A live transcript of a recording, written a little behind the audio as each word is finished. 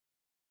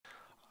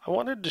I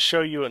wanted to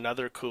show you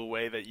another cool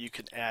way that you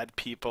can add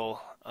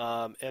people,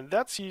 and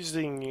that's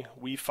using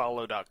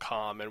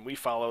WeFollow.com. And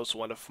WeFollow is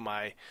one of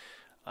my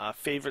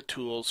favorite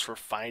tools for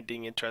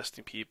finding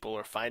interesting people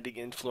or finding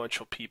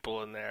influential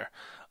people in there.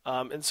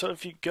 And so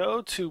if you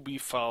go to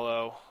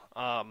WeFollow,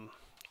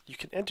 you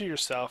can enter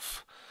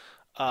yourself.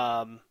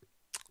 Um,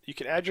 you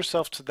can add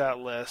yourself to that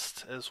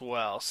list as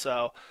well.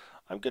 So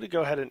I'm going to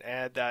go ahead and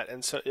add that.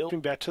 And so it'll bring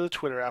me back to the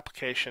Twitter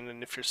application.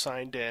 And if you're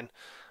signed in,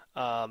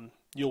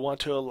 you'll want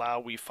to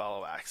allow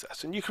WeFollow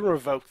access. And you can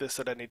revoke this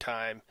at any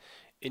time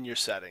in your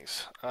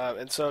settings.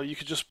 And so you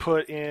could just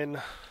put in,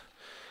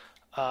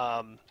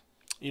 um,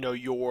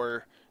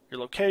 your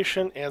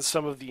location and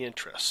some of the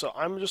interests. So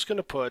I'm just going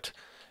to put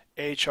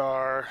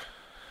HR.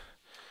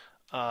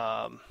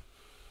 Um,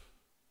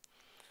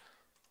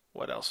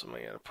 what else am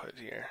I going to put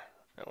here?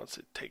 And once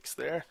it takes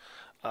there,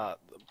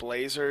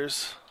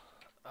 Blazers,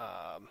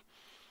 um,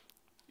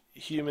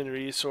 human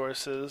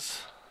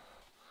resources,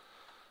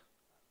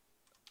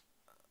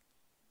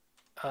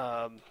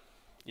 um,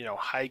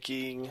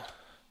 hiking,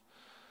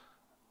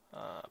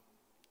 uh,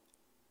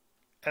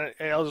 and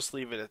I'll just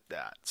leave it at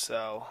that.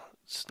 So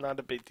it's not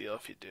a big deal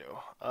if you do.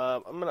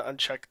 I'm gonna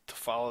uncheck to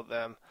follow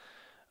them,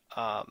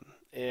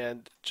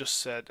 and just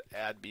said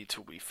add me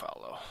to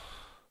WeFollow.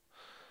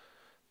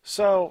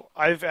 So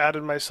I've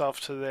added myself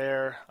to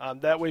there.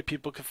 That way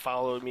people can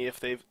follow me if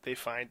they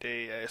find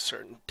a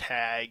certain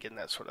tag and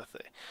that sort of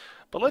thing.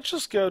 But let's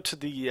just go to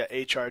the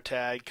HR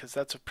tag because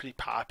that's a pretty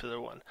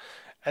popular one,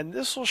 and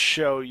this will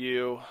show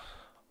you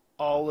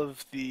all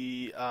of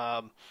the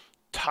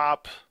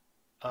top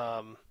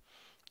um,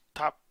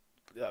 top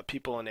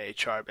people in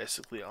HR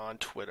basically on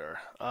Twitter,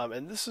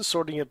 and this is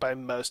sorting it by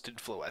most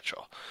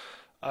influential.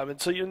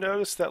 And so you'll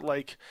notice that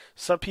like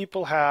some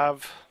people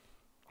have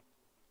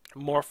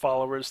more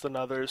followers than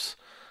others,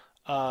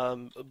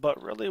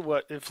 but really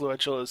what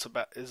influential is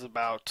about it's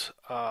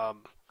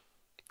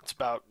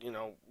about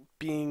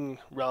being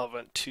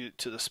relevant to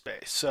the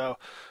space. So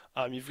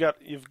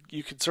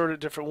you can sort it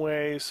different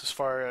ways as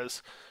far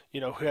as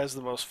who has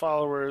the most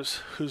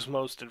followers, who's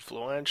most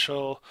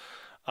influential,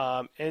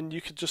 and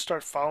you could just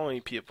start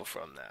following people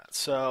from that.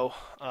 So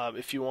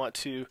if you want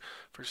to,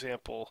 for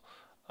example,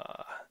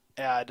 uh,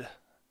 add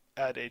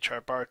add HR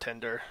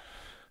bartender,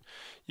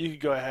 you could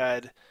go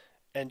ahead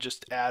and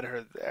just add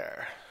her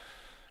there,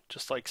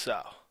 just like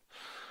so.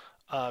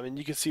 And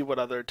you can see what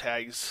other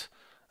tags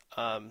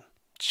um,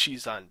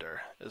 she's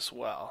under as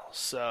well.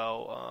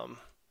 So,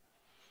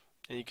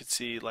 and you can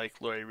see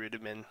like Lori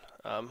Rudiman,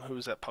 who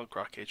was at Punk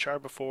Rock HR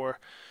before.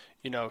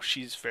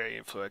 She's very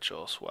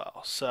influential as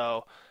well.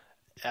 So,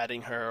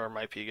 adding her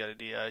might be a good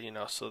idea,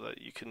 so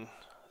that you can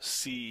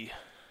see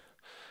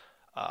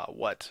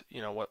what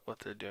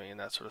they're doing and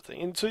that sort of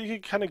thing. And so you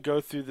can kind of go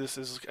through this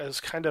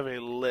as kind of a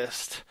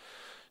list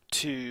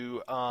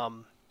to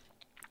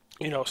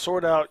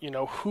sort out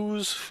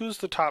who's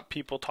the top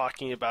people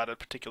talking about a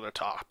particular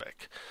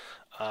topic.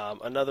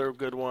 Another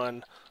good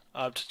one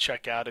to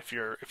check out if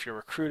you're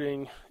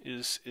recruiting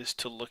is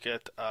to look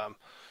at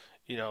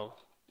you know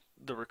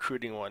the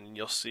recruiting one, and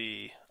you'll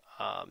see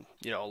a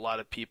lot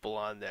of people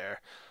on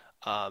there.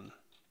 Um,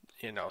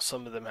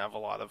 some of them have a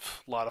lot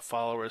of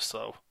followers,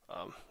 so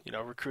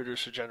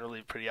recruiters are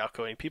generally pretty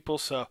outgoing people,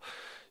 so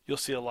you'll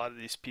see a lot of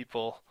these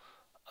people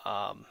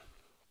um,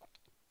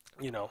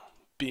 you know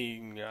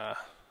being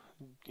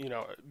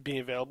being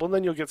available, and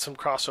then you'll get some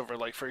crossover.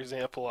 Like for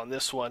example, on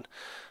this one,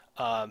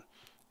 um,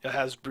 it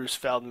has Bruce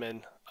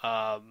Feldman,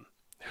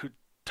 who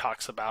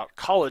talks about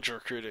college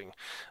recruiting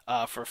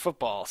for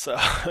football. So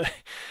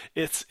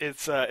it's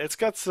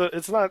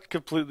not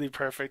completely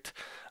perfect,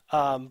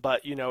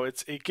 but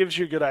it gives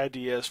you a good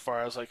idea as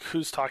far as like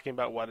who's talking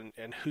about what,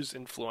 and who's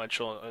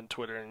influential on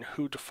Twitter and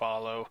who to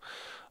follow.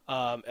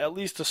 At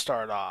least to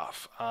start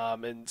off,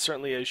 and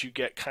certainly as you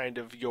get kind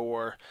of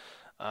your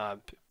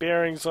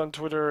bearings on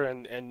Twitter,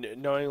 and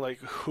knowing like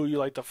who you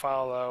like to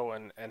follow,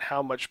 and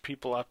how much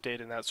people update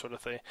and that sort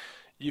of thing,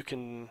 you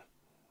can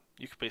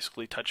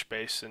basically touch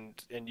base,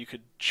 and you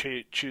could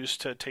choose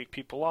to take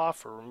people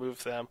off or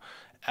remove them,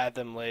 add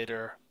them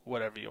later,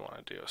 whatever you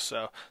want to do.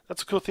 So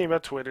that's a cool thing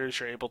about Twitter is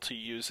you're able to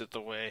use it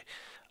the way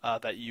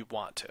that you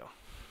want to.